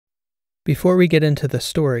Before we get into the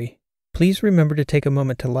story, please remember to take a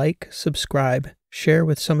moment to like, subscribe, share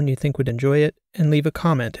with someone you think would enjoy it, and leave a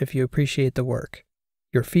comment if you appreciate the work.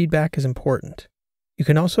 Your feedback is important. You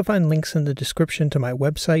can also find links in the description to my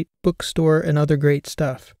website, bookstore, and other great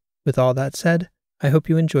stuff. With all that said, I hope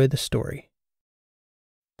you enjoy the story.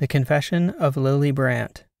 The Confession of Lily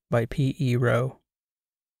Brandt by P.E. Rowe.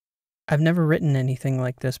 I've never written anything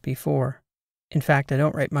like this before. In fact, I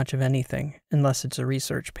don't write much of anything, unless it's a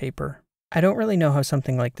research paper. I don't really know how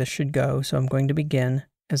something like this should go, so I'm going to begin,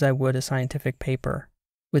 as I would a scientific paper,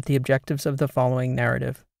 with the objectives of the following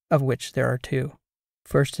narrative, of which there are two.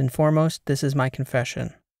 First and foremost, this is my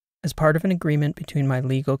confession. As part of an agreement between my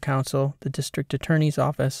legal counsel, the District Attorney's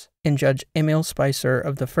Office, and Judge Emil Spicer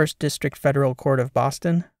of the 1st District Federal Court of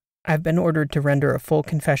Boston, I've been ordered to render a full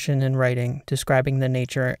confession in writing describing the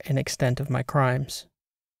nature and extent of my crimes.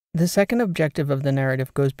 The second objective of the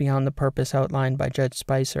narrative goes beyond the purpose outlined by Judge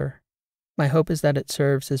Spicer. My hope is that it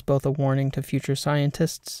serves as both a warning to future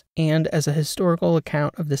scientists and as a historical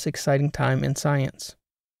account of this exciting time in science.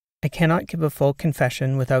 I cannot give a full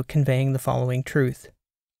confession without conveying the following truth.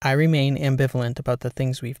 I remain ambivalent about the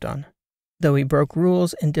things we've done. Though we broke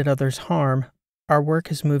rules and did others harm, our work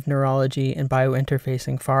has moved neurology and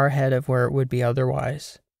biointerfacing far ahead of where it would be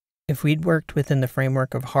otherwise. If we'd worked within the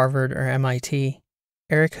framework of Harvard or MIT,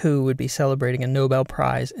 Eric Hu would be celebrating a Nobel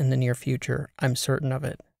Prize in the near future, I'm certain of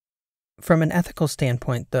it. From an ethical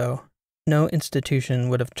standpoint, though, no institution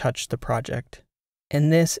would have touched the project.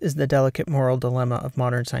 And this is the delicate moral dilemma of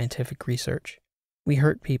modern scientific research. We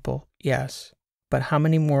hurt people, yes, but how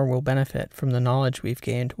many more will benefit from the knowledge we've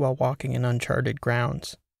gained while walking in uncharted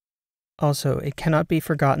grounds? Also, it cannot be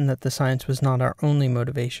forgotten that the science was not our only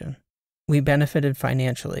motivation. We benefited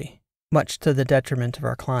financially, much to the detriment of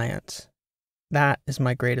our clients. That is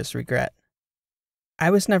my greatest regret.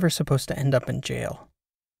 I was never supposed to end up in jail.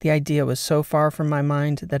 The idea was so far from my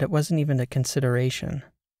mind that it wasn't even a consideration.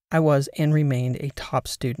 I was and remained a top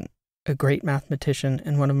student, a great mathematician,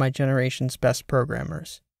 and one of my generation's best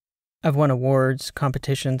programmers. I've won awards,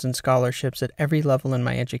 competitions, and scholarships at every level in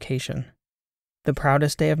my education. The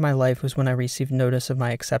proudest day of my life was when I received notice of my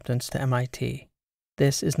acceptance to MIT.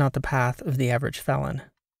 This is not the path of the average felon.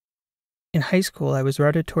 In high school, I was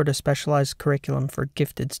routed toward a specialized curriculum for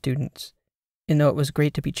gifted students. And though it was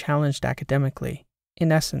great to be challenged academically,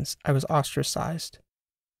 in essence, I was ostracized.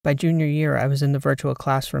 By junior year, I was in the virtual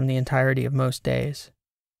classroom the entirety of most days.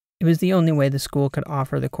 It was the only way the school could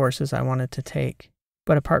offer the courses I wanted to take.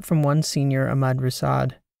 But apart from one senior, Ahmad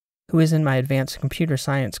Rusad, who was in my advanced computer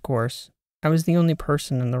science course, I was the only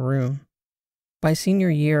person in the room. By senior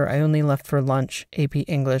year, I only left for lunch, AP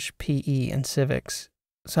English, PE, and civics,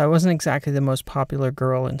 so I wasn't exactly the most popular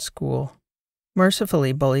girl in school.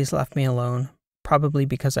 Mercifully, bullies left me alone, probably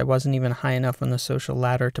because I wasn't even high enough on the social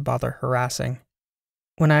ladder to bother harassing.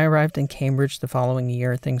 When I arrived in Cambridge the following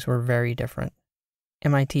year, things were very different.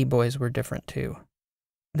 MIT boys were different too.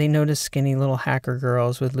 They noticed skinny little hacker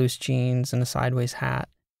girls with loose jeans and a sideways hat.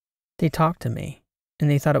 They talked to me, and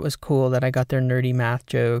they thought it was cool that I got their nerdy math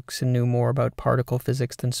jokes and knew more about particle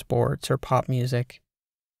physics than sports or pop music.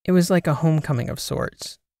 It was like a homecoming of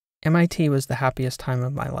sorts. MIT was the happiest time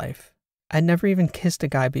of my life. I'd never even kissed a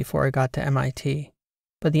guy before I got to MIT.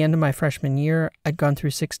 By the end of my freshman year, I'd gone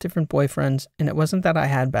through 6 different boyfriends, and it wasn't that I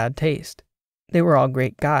had bad taste. They were all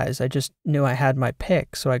great guys, I just knew I had my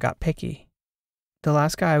pick, so I got picky. The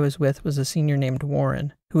last guy I was with was a senior named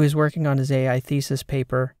Warren, who was working on his AI thesis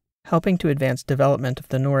paper, helping to advance development of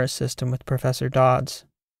the Norris system with Professor Dodds.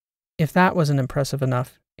 If that wasn't impressive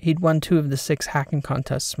enough, he'd won 2 of the 6 hacking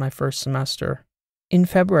contests my first semester. In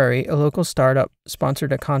February, a local startup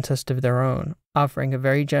sponsored a contest of their own, offering a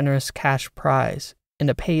very generous cash prize and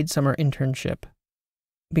a paid summer internship.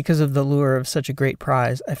 Because of the lure of such a great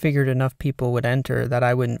prize, I figured enough people would enter that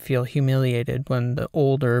I wouldn't feel humiliated when the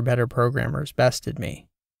older, better programmers bested me.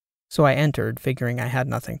 So I entered, figuring I had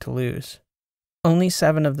nothing to lose. Only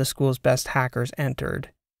 7 of the school's best hackers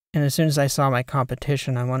entered, and as soon as I saw my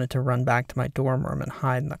competition, I wanted to run back to my dorm room and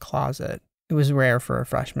hide in the closet. It was rare for a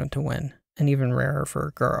freshman to win, and even rarer for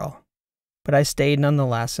a girl. But I stayed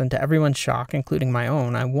nonetheless, and to everyone's shock, including my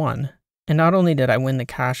own, I won. And not only did I win the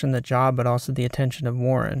cash and the job, but also the attention of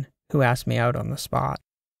Warren, who asked me out on the spot.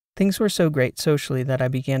 Things were so great socially that I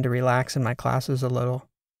began to relax in my classes a little.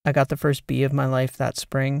 I got the first B of my life that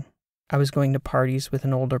spring. I was going to parties with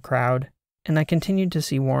an older crowd, and I continued to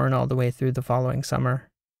see Warren all the way through the following summer.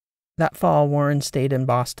 That fall, Warren stayed in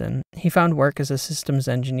Boston. He found work as a systems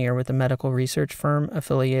engineer with a medical research firm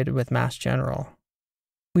affiliated with Mass General.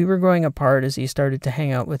 We were growing apart as he started to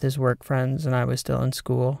hang out with his work friends and I was still in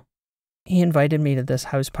school. He invited me to this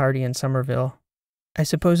house party in Somerville. I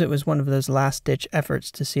suppose it was one of those last-ditch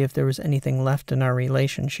efforts to see if there was anything left in our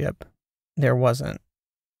relationship. There wasn't.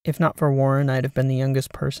 If not for Warren, I'd have been the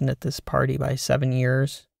youngest person at this party by 7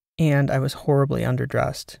 years, and I was horribly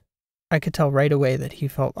underdressed. I could tell right away that he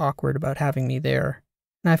felt awkward about having me there,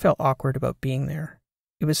 and I felt awkward about being there.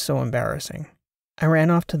 It was so embarrassing. I ran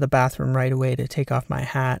off to the bathroom right away to take off my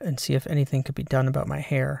hat and see if anything could be done about my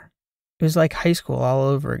hair. It was like high school all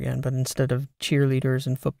over again, but instead of cheerleaders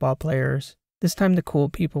and football players, this time the cool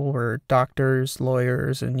people were doctors,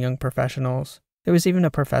 lawyers, and young professionals. There was even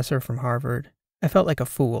a professor from Harvard. I felt like a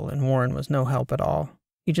fool, and Warren was no help at all.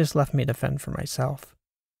 He just left me to fend for myself.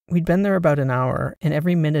 We'd been there about an hour, and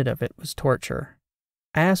every minute of it was torture.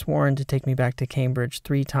 I asked Warren to take me back to Cambridge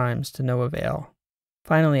 3 times to no avail.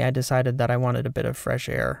 Finally, I decided that I wanted a bit of fresh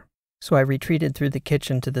air, so I retreated through the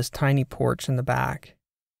kitchen to this tiny porch in the back.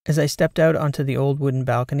 As I stepped out onto the old wooden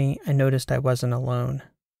balcony, I noticed I wasn't alone.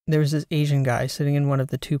 There was this Asian guy sitting in one of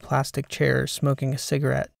the 2 plastic chairs smoking a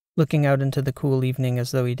cigarette, looking out into the cool evening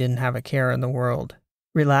as though he didn't have a care in the world,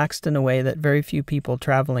 relaxed in a way that very few people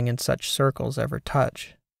traveling in such circles ever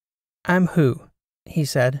touch. "I'm Hu," he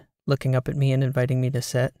said, looking up at me and inviting me to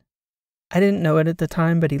sit. I didn't know it at the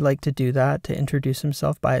time, but he liked to do that, to introduce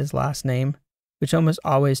himself by his last name, which almost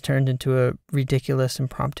always turned into a ridiculous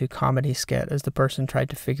impromptu comedy skit as the person tried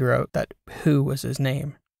to figure out that Hu was his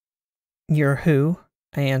name. "You're Hu?"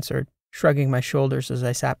 I answered, shrugging my shoulders as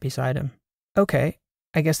I sat beside him. "Okay,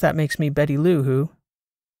 I guess that makes me Betty Lou, Hu."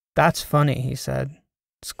 "That's funny," he said,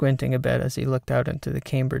 squinting a bit as he looked out into the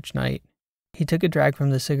Cambridge night. He took a drag from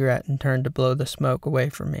the cigarette and turned to blow the smoke away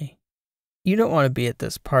from me. "You don't want to be at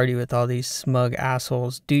this party with all these smug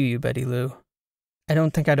assholes, do you, Betty Lou?" I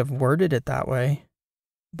don't think I'd have worded it that way.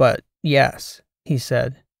 "But yes," he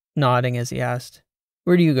said, nodding as he asked,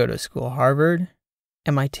 "Where do you go to school, Harvard?"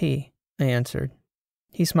 "MIT," I answered.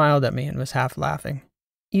 He smiled at me and was half laughing.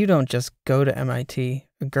 "You don't just go to MIT,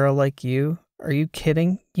 a girl like you. Are you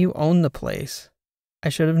kidding? You own the place." I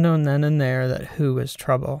should have known then and there that Hu was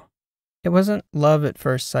trouble. It wasn't love at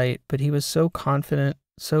first sight, but he was so confident,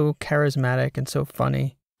 so charismatic, and so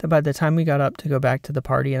funny that by the time we got up to go back to the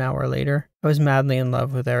party an hour later, I was madly in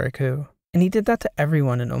love with Eric Hu. And he did that to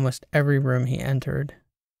everyone in almost every room he entered.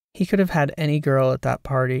 He could have had any girl at that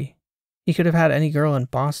party. He could have had any girl in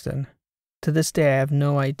Boston. To this day, I have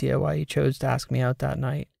no idea why he chose to ask me out that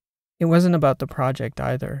night. It wasn't about the project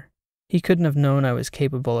either. He couldn't have known I was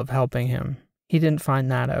capable of helping him. He didn't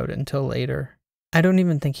find that out until later. I don't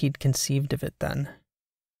even think he'd conceived of it then.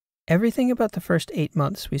 Everything about the first 8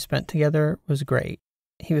 months we spent together was great.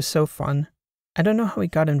 He was so fun. I don't know how he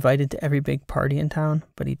got invited to every big party in town,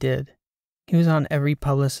 but he did. He was on every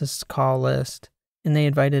publicist's call list, and they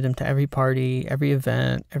invited him to every party, every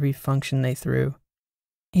event, every function they threw.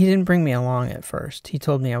 He didn't bring me along at first. He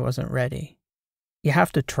told me I wasn't ready. "You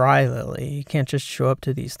have to try, Lily. You can't just show up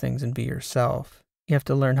to these things and be yourself. You have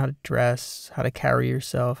to learn how to dress, how to carry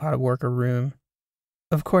yourself, how to work a room."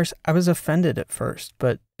 Of course, I was offended at first,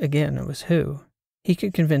 but again, it was Hu. He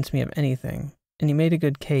could convince me of anything, and he made a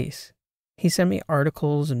good case. He sent me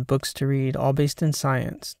articles and books to read, all based in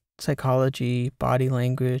science, psychology, body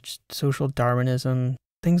language, social Darwinism,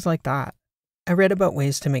 things like that. I read about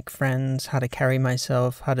ways to make friends, how to carry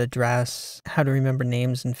myself, how to dress, how to remember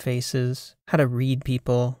names and faces, how to read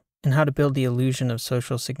people, and how to build the illusion of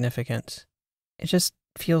social significance. "It just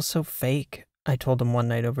feels so fake," I told him one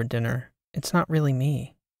night over dinner. "It's not really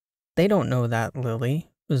me." "They don't know that,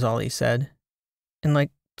 Lily," was all he said. And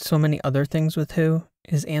like so many other things with Hu,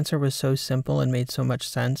 his answer was so simple and made so much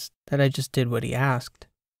sense that I just did what he asked.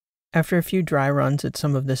 After a few dry runs at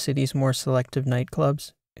some of the city's more selective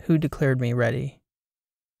nightclubs, Hu declared me ready.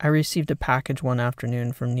 I received a package one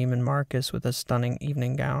afternoon from Neiman Marcus with a stunning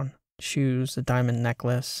evening gown, shoes, a diamond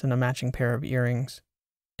necklace, and a matching pair of earrings.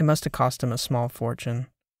 It must have cost him a small fortune.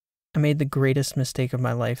 I made the greatest mistake of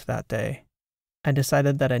my life that day. I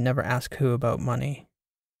decided that I'd never ask Hu about money.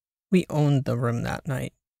 We owned the room that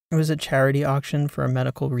night. It was a charity auction for a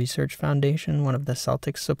medical research foundation one of the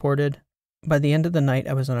Celtics supported. By the end of the night,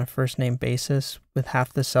 I was on a first-name basis with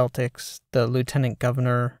half the Celtics, the lieutenant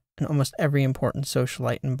governor, and almost every important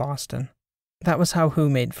socialite in Boston. That was how Hu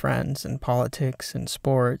made friends in politics and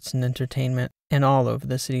sports and entertainment and all over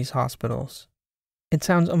the city's hospitals. It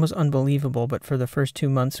sounds almost unbelievable, but for the first 2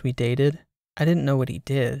 months we dated, I didn't know what he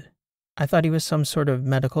did. I thought he was some sort of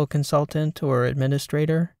medical consultant or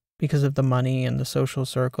administrator because of the money and the social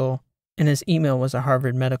circle, and his email was a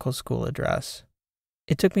Harvard Medical School address.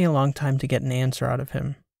 It took me a long time to get an answer out of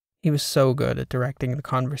him. He was so good at directing the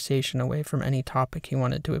conversation away from any topic he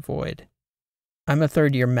wanted to avoid. "I'm a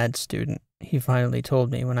third-year med student," he finally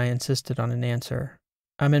told me when I insisted on an answer.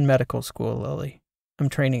 "I'm in medical school, Lily." I'm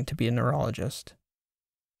training to be a neurologist.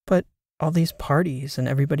 But all these parties and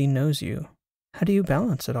everybody knows you. How do you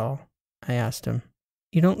balance it all? I asked him.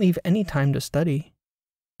 You don't leave any time to study.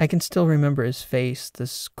 I can still remember his face, the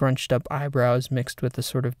scrunched up eyebrows mixed with a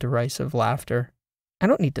sort of derisive laughter. I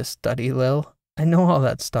don't need to study, Lil. I know all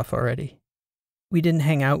that stuff already. We didn't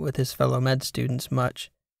hang out with his fellow med students much,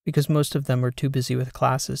 because most of them were too busy with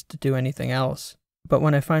classes to do anything else. But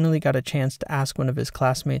when I finally got a chance to ask one of his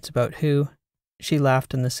classmates about who, she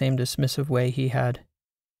laughed in the same dismissive way he had.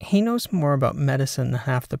 He knows more about medicine than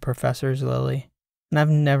half the professors, Lily, and I've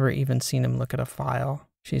never even seen him look at a file,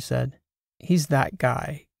 she said. He's that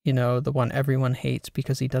guy, you know, the one everyone hates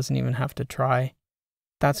because he doesn't even have to try.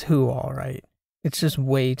 That's who, all right. It's just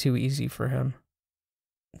way too easy for him.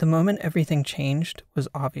 The moment everything changed was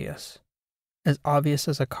obvious. As obvious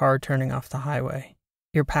as a car turning off the highway.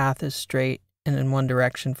 Your path is straight and in one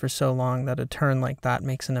direction for so long that a turn like that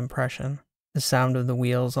makes an impression. The sound of the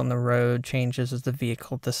wheels on the road changes as the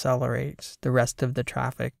vehicle decelerates. The rest of the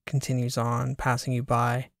traffic continues on, passing you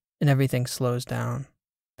by, and everything slows down.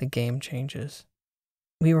 The game changes.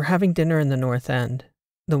 We were having dinner in the North End.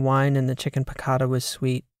 The wine and the chicken piccata was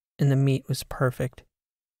sweet, and the meat was perfect.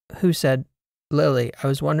 Who said, Lily, I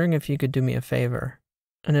was wondering if you could do me a favor.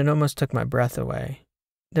 And it almost took my breath away.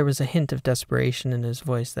 There was a hint of desperation in his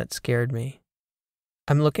voice that scared me.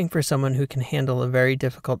 I'm looking for someone who can handle a very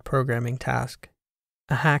difficult programming task.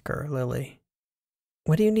 A hacker, Lily.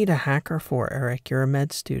 What do you need a hacker for, Eric? You're a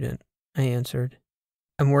med student, I answered.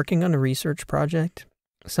 I'm working on a research project,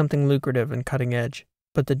 something lucrative and cutting edge,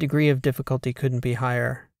 but the degree of difficulty couldn't be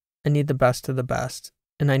higher. I need the best of the best,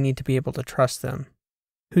 and I need to be able to trust them.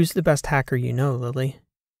 Who's the best hacker you know, Lily?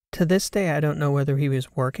 To this day, I don't know whether he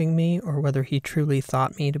was working me or whether he truly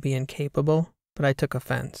thought me to be incapable, but I took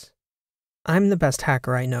offense. I'm the best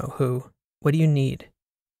hacker I know, who? What do you need?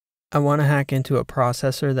 I want to hack into a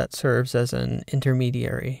processor that serves as an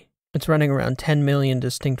intermediary. It's running around 10 million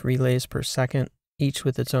distinct relays per second, each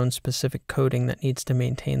with its own specific coding that needs to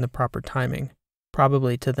maintain the proper timing,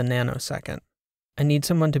 probably to the nanosecond. I need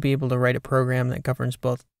someone to be able to write a program that governs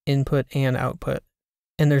both input and output,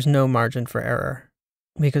 and there's no margin for error.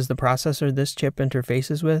 Because the processor this chip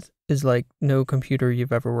interfaces with is like no computer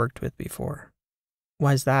you've ever worked with before.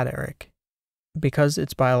 Why's that, Eric? Because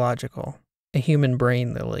it's biological. A human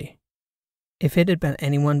brain, Lily. If it had been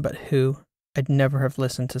anyone but who, I'd never have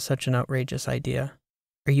listened to such an outrageous idea.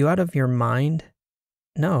 Are you out of your mind?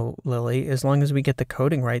 No, Lily, as long as we get the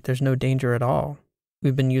coding right, there's no danger at all.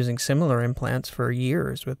 We've been using similar implants for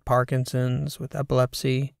years with Parkinson's, with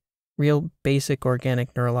epilepsy, real basic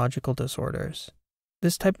organic neurological disorders.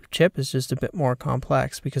 This type of chip is just a bit more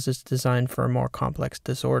complex because it's designed for a more complex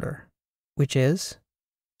disorder, which is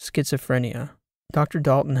schizophrenia. Dr.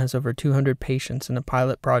 Dalton has over 200 patients in a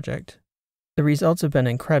pilot project. The results have been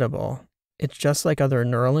incredible. It's just like other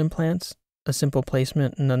neural implants, a simple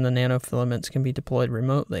placement and then the nanofilaments can be deployed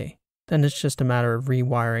remotely. Then it's just a matter of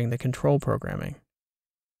rewiring the control programming.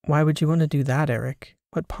 Why would you want to do that, Eric?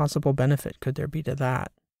 What possible benefit could there be to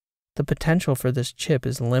that? The potential for this chip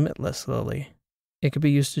is limitless, Lily. It could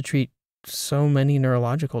be used to treat so many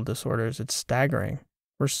neurological disorders, it's staggering.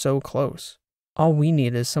 We're so close. All we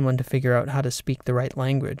need is someone to figure out how to speak the right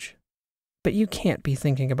language. But you can't be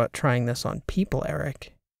thinking about trying this on people,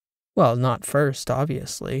 Eric. Well, not first,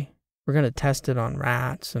 obviously. We're going to test it on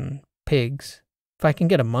rats and pigs. If I can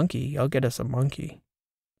get a monkey, I'll get us a monkey.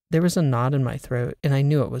 There was a knot in my throat, and I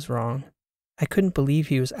knew it was wrong. I couldn't believe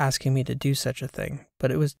he was asking me to do such a thing,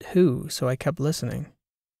 but it was who, so I kept listening.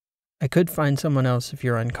 I could find someone else if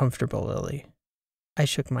you're uncomfortable, Lily. I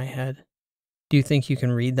shook my head. Do you think you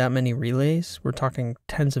can read that many relays? We're talking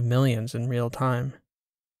tens of millions in real time.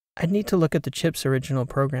 I'd need to look at the chip's original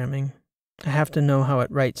programming. I have to know how it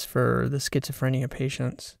writes for the schizophrenia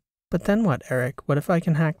patients. But then what, Eric? What if I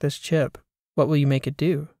can hack this chip? What will you make it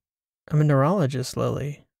do? I'm a neurologist,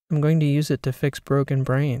 Lily. I'm going to use it to fix broken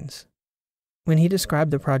brains. When he described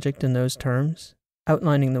the project in those terms,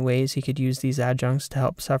 outlining the ways he could use these adjuncts to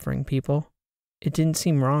help suffering people, it didn't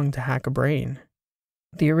seem wrong to hack a brain.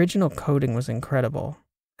 The original coding was incredible.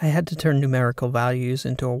 I had to turn numerical values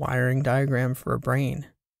into a wiring diagram for a brain.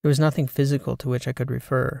 There was nothing physical to which I could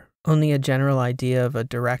refer, only a general idea of a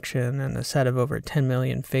direction and a set of over 10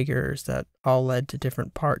 million figures that all led to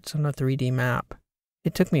different parts on a 3D map.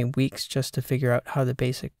 It took me weeks just to figure out how the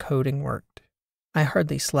basic coding worked. I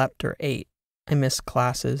hardly slept or ate. I missed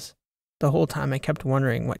classes. The whole time I kept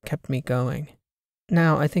wondering what kept me going.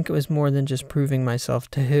 Now I think it was more than just proving myself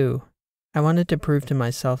to who. I wanted to prove to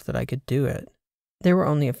myself that I could do it. There were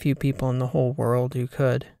only a few people in the whole world who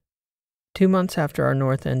could. 2 months after our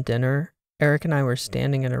North End dinner, Eric and I were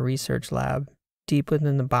standing in a research lab, deep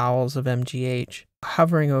within the bowels of MGH,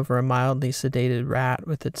 hovering over a mildly sedated rat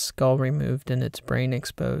with its skull removed and its brain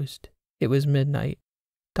exposed. It was midnight.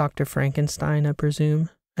 "Dr. Frankenstein, I presume?"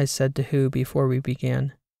 I said to Who before we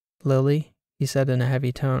began. "Lily," he said in a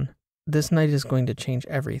heavy tone, "this night is going to change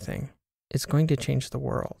everything. It's going to change the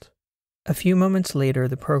world." A few moments later,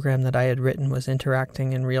 the program that I had written was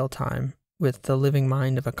interacting in real time with the living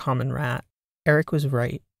mind of a common rat. Eric was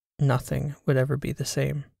right. Nothing would ever be the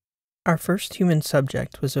same. Our first human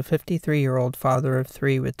subject was a 53-year-old father of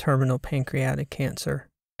 3 with terminal pancreatic cancer.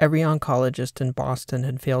 Every oncologist in Boston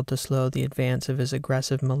had failed to slow the advance of his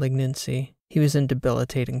aggressive malignancy. He was in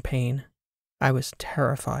debilitating pain. I was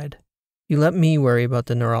terrified. "You let me worry about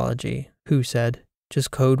the neurology," Who said. "Just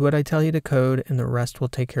code what I tell you to code, and the rest will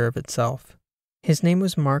take care of itself." His name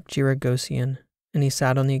was Mark Giragosian, and he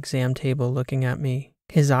sat on the exam table looking at me,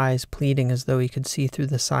 his eyes pleading as though he could see through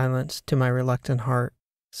the silence to my reluctant heart.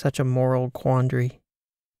 Such a moral quandary.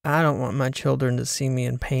 "I don't want my children to see me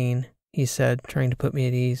in pain," he said, trying to put me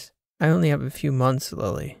at ease. "I only have a few months,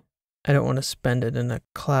 Lily. I don't want to spend it in a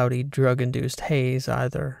cloudy, drug-induced haze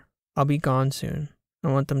either. I'll be gone soon. I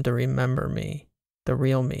want them to remember me, the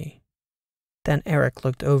real me." Then Eric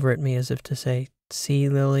looked over at me as if to say, "See,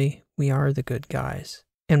 Lily, we are the good guys."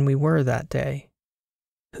 And we were that day.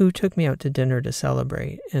 Who took me out to dinner to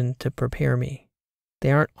celebrate and to prepare me.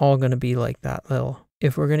 They aren't all going to be like that, Lil.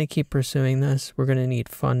 If we're going to keep pursuing this, we're going to need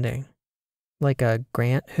funding. "Like a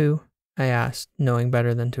grant, Who?" I asked, knowing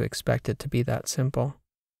better than to expect it to be that simple.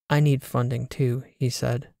 "I need funding too," he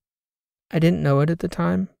said. I didn't know it at the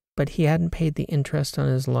time, but he hadn't paid the interest on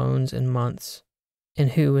his loans in months,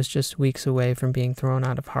 and Who was just weeks away from being thrown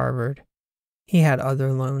out of Harvard. He had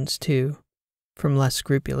other loans too, from less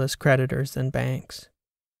scrupulous creditors than banks.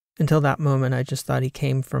 Until that moment, I just thought he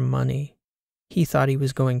came from money. He thought he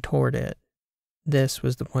was going toward it. This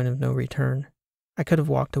was the point of no return. I could have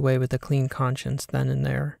walked away with a clean conscience then and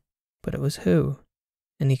there, but it was Who,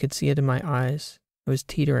 and he could see it in my eyes. I was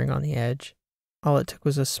teetering on the edge. All it took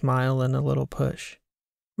was a smile and a little push.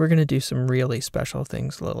 "We're going to do some really special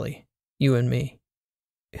things, Lily. You and me."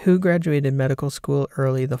 Who graduated medical school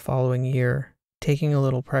early the following year, taking a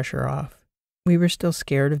little pressure off. We were still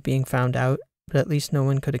scared of being found out, but at least no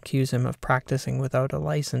one could accuse him of practicing without a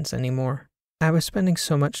license anymore. I was spending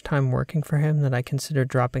so much time working for him that I considered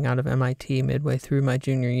dropping out of MIT midway through my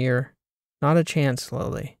junior year. "Not a chance,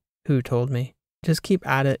 Lily," Who told me. "Just keep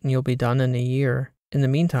at it and you'll be done in a year. In the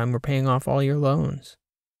meantime, we're paying off all your loans."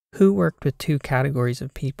 Who worked with 2 categories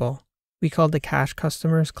of people. We called the cash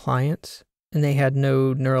customers clients, and they had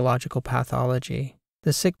no neurological pathology.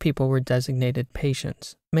 The sick people were designated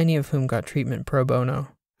patients, many of whom got treatment pro bono.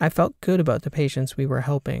 I felt good about the patients we were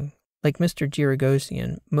helping. Like Mr.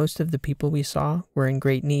 Giragosian, most of the people we saw were in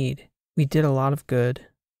great need. We did a lot of good,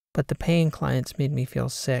 but the paying clients made me feel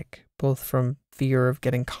sick, both from fear of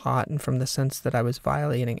getting caught and from the sense that I was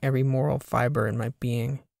violating every moral fiber in my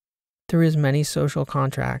being. Through his many social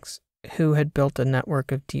contracts, Who had built a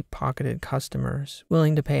network of deep-pocketed customers,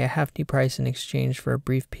 willing to pay a hefty price in exchange for a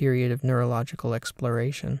brief period of neurological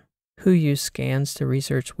exploration. Who used scans to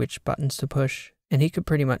research which buttons to push, and he could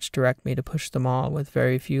pretty much direct me to push them all with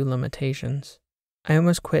very few limitations. I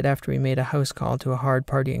almost quit after we made a house call to a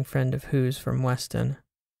hard-partying friend of Who's from Weston.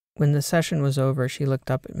 When the session was over, she looked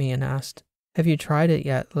up at me and asked, "Have you tried it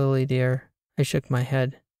yet, Lily dear?" I shook my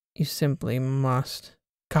head. "You simply must."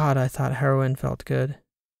 God, I thought heroin felt good.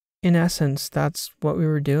 In essence, that's what we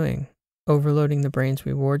were doing, overloading the brain's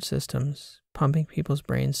reward systems, pumping people's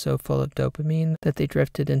brains so full of dopamine that they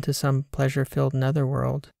drifted into some pleasure-filled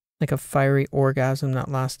netherworld, like a fiery orgasm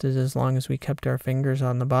that lasted as long as we kept our fingers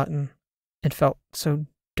on the button. It felt so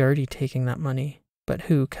dirty taking that money, but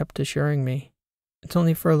Who kept assuring me, "It's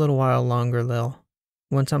only for a little while longer, Lil.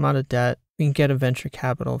 Once I'm out of debt, we can get a venture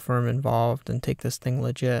capital firm involved and take this thing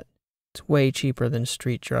legit. It's way cheaper than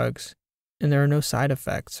street drugs. And there are no side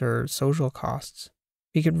effects or social costs.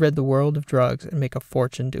 We could rid the world of drugs and make a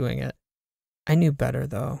fortune doing it." I knew better,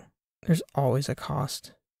 though. There's always a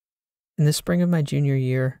cost. In the spring of my junior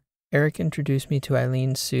year, Eric introduced me to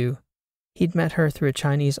Eileen Su. He'd met her through a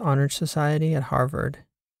Chinese honors society at Harvard.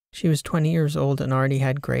 She was 20 years old and already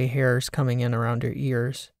had gray hairs coming in around her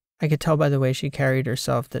ears. I could tell by the way she carried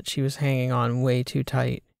herself that she was hanging on way too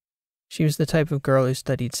tight. She was the type of girl who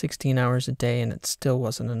studied 16 hours a day and it still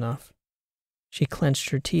wasn't enough. She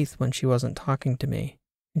clenched her teeth when she wasn't talking to me,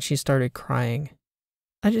 and she started crying.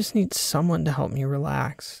 "I just need someone to help me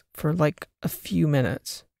relax for like a few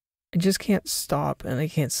minutes. I just can't stop and I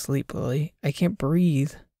can't sleep, Lily. I can't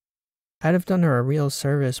breathe." I'd have done her a real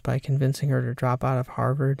service by convincing her to drop out of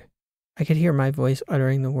Harvard. I could hear my voice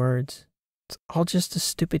uttering the words. "It's all just a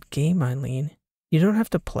stupid game, Eileen. You don't have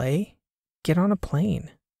to play. Get on a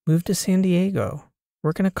plane. Move to San Diego.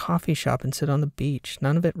 Work in a coffee shop and sit on the beach.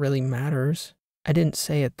 None of it really matters. I didn't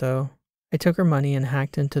say it, though. I took her money and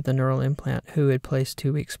hacked into the neural implant Who had placed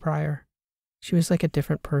 2 weeks prior. She was like a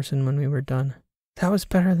different person when we were done. That was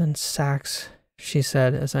better than sex, she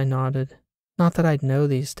said as I nodded. Not that I'd know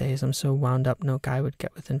these days. I'm so wound up no guy would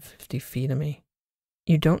get within 50 feet of me.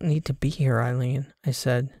 You don't need to be here, Eileen, I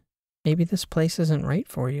said. Maybe this place isn't right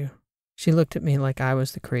for you. She looked at me like I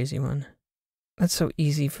was the crazy one. That's so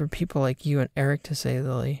easy for people like you and Eric to say,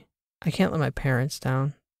 Lily. I can't let my parents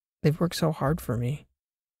down. They've worked so hard for me.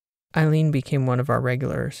 Eileen became one of our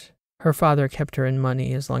regulars. Her father kept her in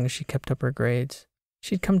money as long as she kept up her grades.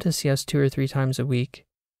 She'd come to see us 2 or 3 times a week,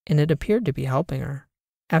 and it appeared to be helping her.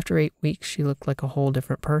 After 8 weeks, she looked like a whole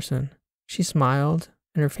different person. She smiled,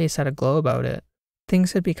 and her face had a glow about it.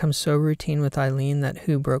 Things had become so routine with Eileen that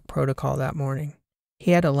Who broke protocol that morning.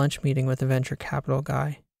 He had a lunch meeting with a venture capital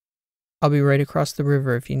guy. I'll be right across the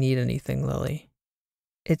river if you need anything, Lily.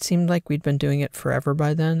 It seemed like we'd been doing it forever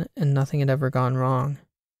by then, and nothing had ever gone wrong.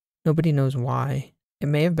 Nobody knows why. It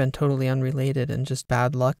may have been totally unrelated and just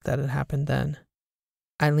bad luck that it happened then.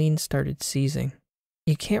 Eileen started seizing.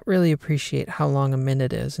 You can't really appreciate how long a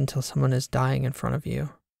minute is until someone is dying in front of you.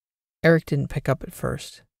 Eric didn't pick up at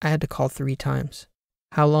first. I had to call 3 times.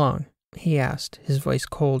 How long? He asked, his voice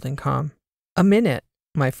cold and calm. A minute,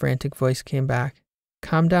 my frantic voice came back.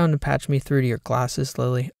 Calm down and patch me through to your glasses,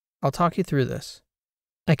 Lily. I'll talk you through this.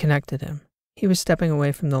 I connected him. He was stepping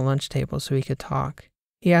away from the lunch table so he could talk.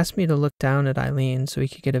 He asked me to look down at Eileen so he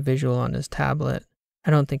could get a visual on his tablet.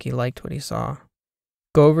 I don't think he liked what he saw.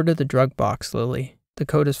 Go over to the drug box, Lily. The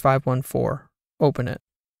code is 514. Open it.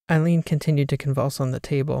 Eileen continued to convulse on the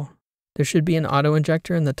table. There should be an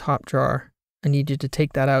auto-injector in the top drawer. I need you to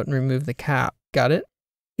take that out and remove the cap. Got it?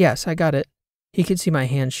 Yes, I got it. He could see my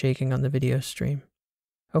hands shaking on the video stream.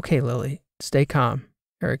 Okay, Lily, stay calm,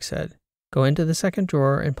 Eric said. Go into the second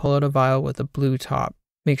drawer and pull out a vial with a blue top.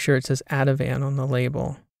 Make sure it says Ativan on the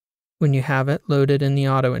label. When you have it, load it in the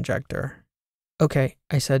auto-injector. Okay,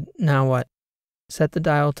 I said, now what? Set the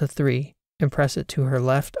dial to 3 and press it to her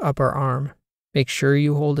left upper arm. Make sure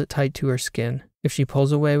you hold it tight to her skin. If she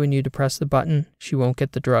pulls away when you depress the button, she won't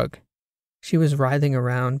get the drug. She was writhing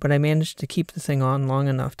around, but I managed to keep the thing on long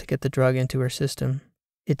enough to get the drug into her system.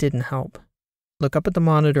 It didn't help. Look up at the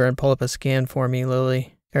monitor and pull up a scan for me,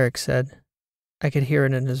 Lily, Eric said. I could hear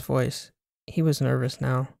it in his voice. He was nervous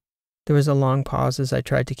now. There was a long pause as I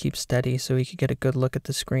tried to keep steady so he could get a good look at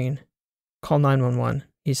the screen. Call 911,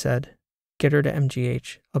 he said. Get her to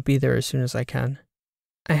MGH. I'll be there as soon as I can.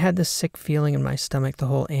 I had this sick feeling in my stomach the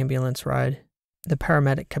whole ambulance ride. The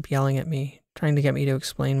paramedic kept yelling at me, trying to get me to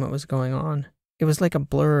explain what was going on. It was like a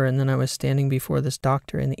blur, and then I was standing before this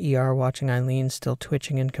doctor in the ER watching Eileen still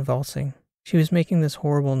twitching and convulsing. She was making this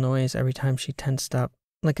horrible noise every time she tensed up,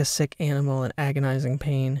 like a sick animal in agonizing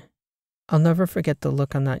pain. I'll never forget the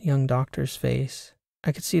look on that young doctor's face.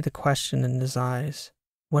 I could see the question in his eyes.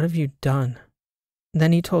 What have you done?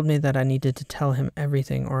 Then he told me that I needed to tell him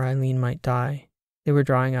everything or Eileen might die. They were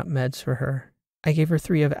drawing up meds for her. I gave her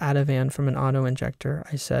 3 of Ativan from an auto-injector,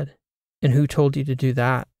 I said. And who told you to do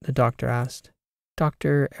that? The doctor asked.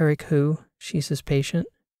 Dr. Eric Who? She's his patient.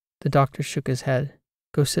 The doctor shook his head.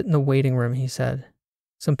 Go sit in the waiting room, he said.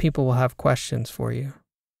 Some people will have questions for you.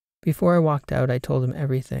 Before I walked out, I told him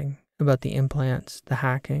everything. About the implants, the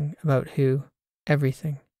hacking, about Who,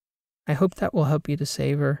 everything. I hope that will help you to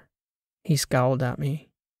save her. He scowled at me.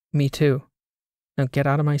 Me too. Now get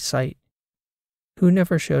out of my sight. Who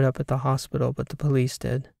never showed up at the hospital, but the police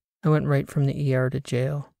did. I went right from the ER to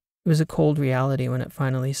jail. It was a cold reality when it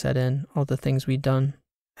finally set in, all the things we'd done.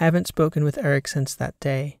 I haven't spoken with Eric since that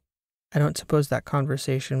day. I don't suppose that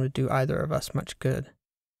conversation would do either of us much good.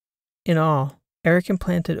 In all, Eric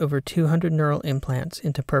implanted over 200 neural implants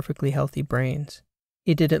into perfectly healthy brains.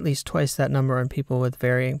 He did at least twice that number on people with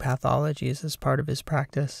varying pathologies as part of his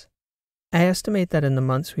practice. I estimate that in the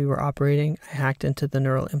months we were operating, I hacked into the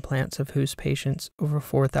neural implants of Who's patients over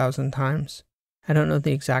 4,000 times. I don't know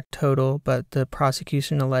the exact total, but the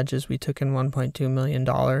prosecution alleges we took in $1.2 million,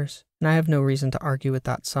 and I have no reason to argue with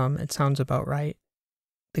that sum. It sounds about right.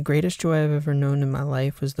 The greatest joy I've ever known in my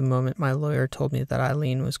life was the moment my lawyer told me that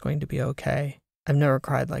Eileen was going to be okay. I've never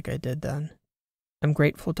cried like I did then. I'm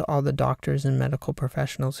grateful to all the doctors and medical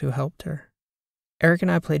professionals who helped her. Eric and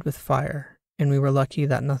I played with fire, and we were lucky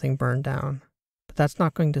that nothing burned down. But that's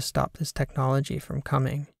not going to stop this technology from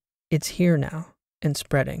coming. It's here now, and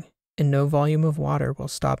spreading, and no volume of water will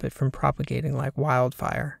stop it from propagating like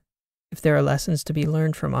wildfire. If there are lessons to be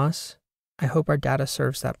learned from us, I hope our data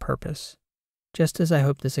serves that purpose, just as I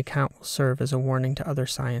hope this account will serve as a warning to other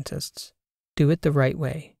scientists. Do it the right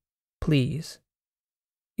way. Please.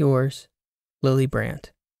 Yours, Lily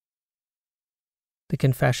Brandt. The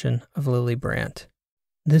Confession of Lily Brandt.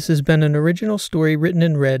 This has been an original story written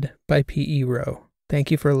and read by P.E. Rowe.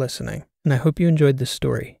 Thank you for listening, and I hope you enjoyed this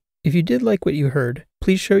story. If you did like what you heard,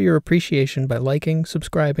 please show your appreciation by liking,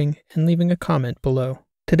 subscribing, and leaving a comment below.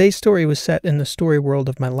 Today's story was set in the story world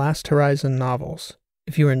of my Last Horizon novels.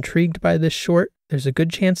 If you are intrigued by this short, there's a good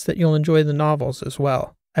chance that you'll enjoy the novels as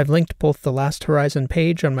well. I've linked both the Last Horizon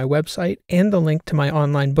page on my website and the link to my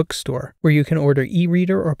online bookstore, where you can order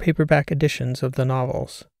e-reader or paperback editions of the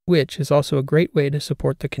novels, which is also a great way to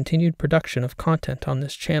support the continued production of content on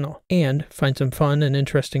this channel, and find some fun and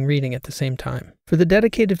interesting reading at the same time. For the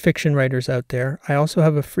dedicated fiction writers out there, I also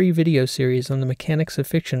have a free video series on the mechanics of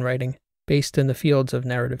fiction writing, based in the fields of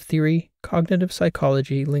narrative theory, cognitive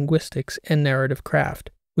psychology, linguistics, and narrative craft,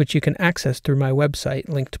 which you can access through my website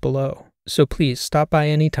linked below. So please stop by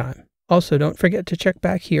anytime. Also, don't forget to check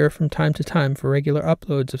back here from time to time for regular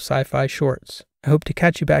uploads of sci-fi shorts. I hope to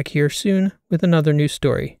catch you back here soon with another new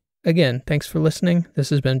story. Again, thanks for listening.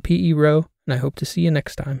 This has been P.E. Rowe, and I hope to see you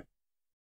next time.